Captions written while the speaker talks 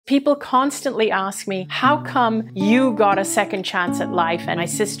People constantly ask me, how come you got a second chance at life and my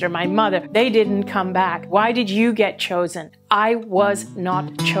sister, my mother, they didn't come back? Why did you get chosen? I was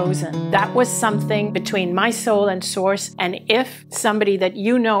not chosen. That was something between my soul and source. And if somebody that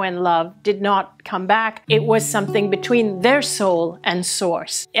you know and love did not come back, it was something between their soul and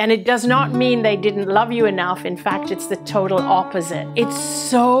source. And it does not mean they didn't love you enough. In fact, it's the total opposite. It's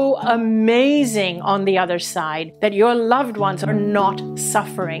so amazing on the other side that your loved ones are not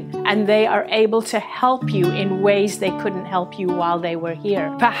suffering and they are able to help you in ways they couldn't help you while they were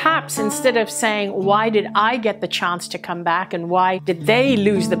here. Perhaps instead of saying, why did I get the chance to come back? And why did they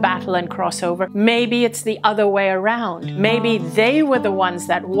lose the battle and cross over? Maybe it's the other way around. Maybe they were the ones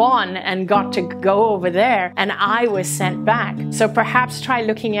that won and got to go over there and I was sent back. So perhaps try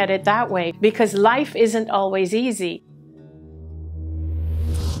looking at it that way, because life isn't always easy.